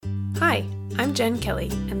I'm Jen Kelly,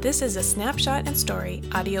 and this is a Snapshot and Story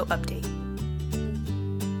audio update.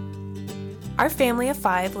 Our family of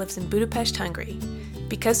 5 lives in Budapest, Hungary.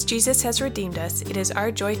 Because Jesus has redeemed us, it is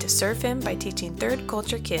our joy to serve him by teaching third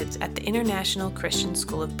culture kids at the International Christian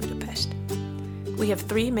School of Budapest. We have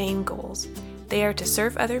 3 main goals. They are to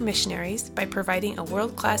serve other missionaries by providing a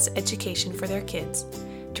world-class education for their kids,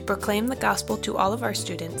 to proclaim the gospel to all of our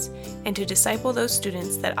students, and to disciple those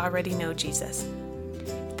students that already know Jesus.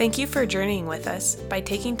 Thank you for journeying with us by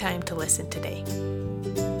taking time to listen today.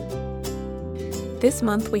 This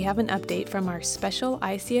month we have an update from our special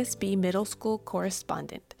ICSB Middle School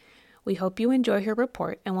correspondent. We hope you enjoy her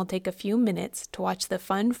report and will take a few minutes to watch the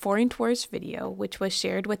fun Foreign Tours video which was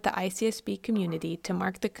shared with the ICSB community to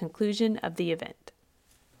mark the conclusion of the event.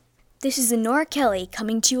 This is Nora Kelly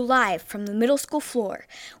coming to you live from the middle school floor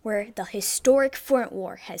where the historic Foreign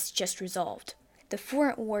War has just resolved. The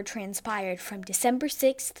Foreign War transpired from December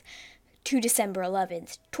 6th to December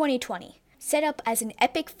 11th, 2020. Set up as an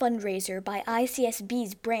epic fundraiser by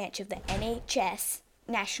ICSB's branch of the NHS,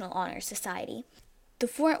 National Honor Society. The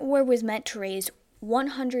Foreign War was meant to raise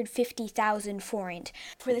 150,000 forint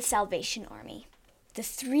for the Salvation Army. The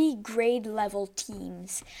 3 grade-level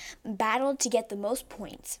teams battled to get the most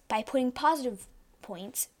points by putting positive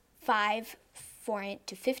points, 5 forint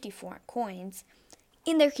to 50 forint coins,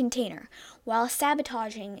 in their container, while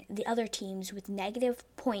sabotaging the other teams with negative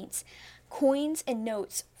points, coins and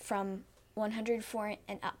notes from 100 forint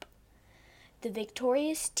and up. The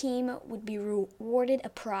victorious team would be rewarded a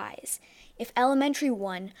prize. If elementary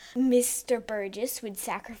won, Mr. Burgess would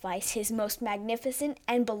sacrifice his most magnificent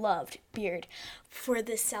and beloved beard for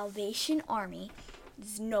the Salvation Army's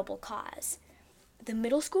noble cause. The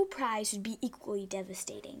middle school prize would be equally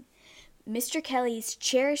devastating. Mr. Kelly's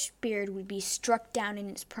cherished beard would be struck down in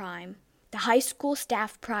its prime. The high school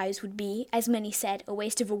staff prize would be, as many said, a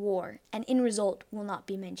waste of a war, and in result will not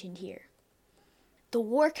be mentioned here. The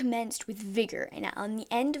war commenced with vigor, and on the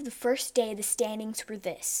end of the first day the standings were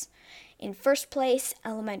this. In first place,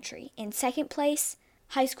 elementary. In second place,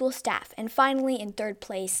 high school staff. And finally, in third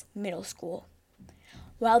place, middle school.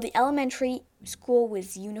 While the elementary school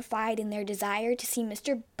was unified in their desire to see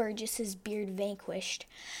Mr. Burgess's beard vanquished,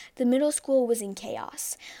 the middle school was in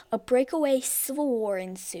chaos. A breakaway civil war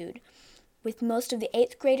ensued, with most of the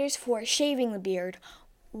 8th graders for shaving the beard,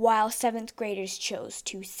 while 7th graders chose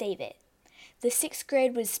to save it. The 6th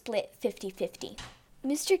grade was split 50-50.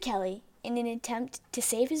 Mr. Kelly, in an attempt to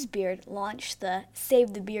save his beard, launched the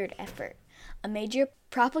Save the Beard effort. A major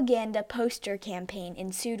propaganda poster campaign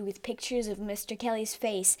ensued with pictures of Mr. Kelly's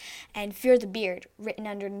face and Fear the Beard written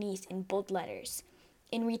underneath in bold letters.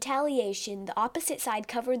 In retaliation, the opposite side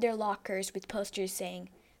covered their lockers with posters saying,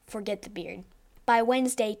 "Forget the beard." By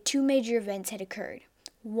Wednesday, 2 major events had occurred.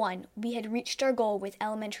 1, we had reached our goal with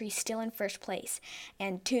elementary still in first place,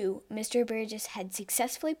 and 2, Mr. Burgess had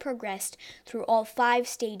successfully progressed through all 5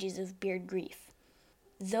 stages of beard grief.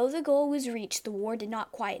 Though the goal was reached, the war did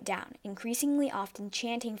not quiet down. Increasingly often,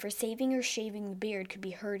 chanting for saving or shaving the beard could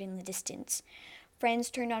be heard in the distance.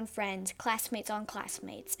 Friends turned on friends, classmates on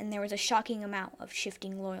classmates, and there was a shocking amount of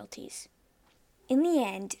shifting loyalties. In the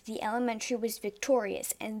end, the elementary was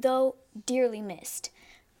victorious, and though dearly missed,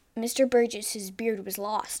 Mr. Burgess's beard was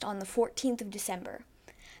lost on the 14th of December.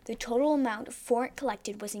 The total amount of forint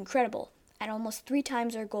collected was incredible, at almost 3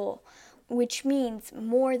 times our goal, which means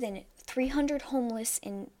more than 300 homeless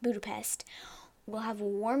in Budapest will have a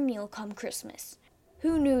warm meal come Christmas.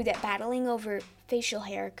 Who knew that battling over facial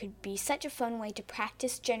hair could be such a fun way to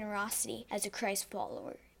practice generosity as a Christ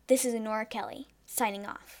follower? This is Nora Kelly, signing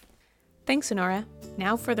off. Thanks, Nora.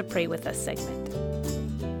 Now for the Pray With Us segment.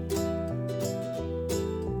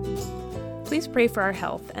 Please pray for our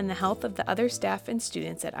health and the health of the other staff and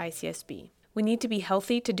students at ICSB. We need to be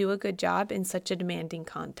healthy to do a good job in such a demanding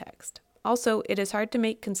context. Also, it is hard to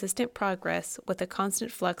make consistent progress with a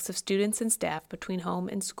constant flux of students and staff between home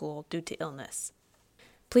and school due to illness.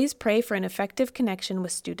 Please pray for an effective connection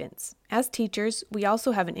with students. As teachers, we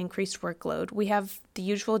also have an increased workload. We have the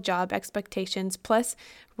usual job expectations, plus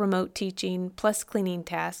remote teaching, plus cleaning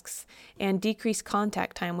tasks, and decreased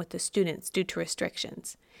contact time with the students due to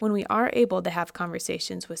restrictions. When we are able to have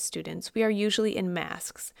conversations with students, we are usually in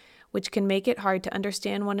masks, which can make it hard to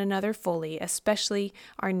understand one another fully, especially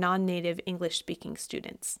our non-native English-speaking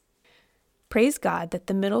students. Praise God that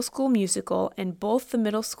the middle school musical and both the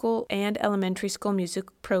middle school and elementary school music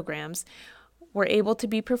programs were able to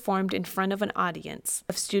be performed in front of an audience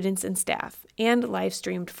of students and staff and live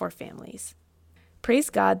streamed for families. Praise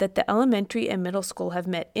God that the elementary and middle school have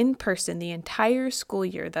met in person the entire school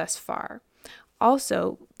year thus far.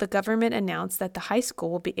 Also, the government announced that the high school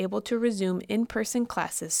will be able to resume in-person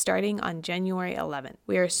classes starting on January 11th.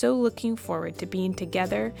 We are so looking forward to being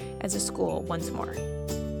together as a school once more.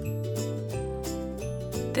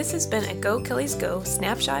 This has been a Go Kellys Go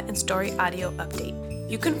Snapshot and Story Audio Update.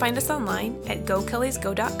 You can find us online at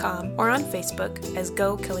gokellysgo.com or on Facebook as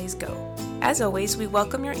Go Kellys Go. As always, we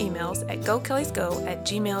welcome your emails at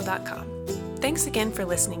gokellysgo@gmail.com. Thanks again for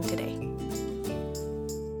listening today.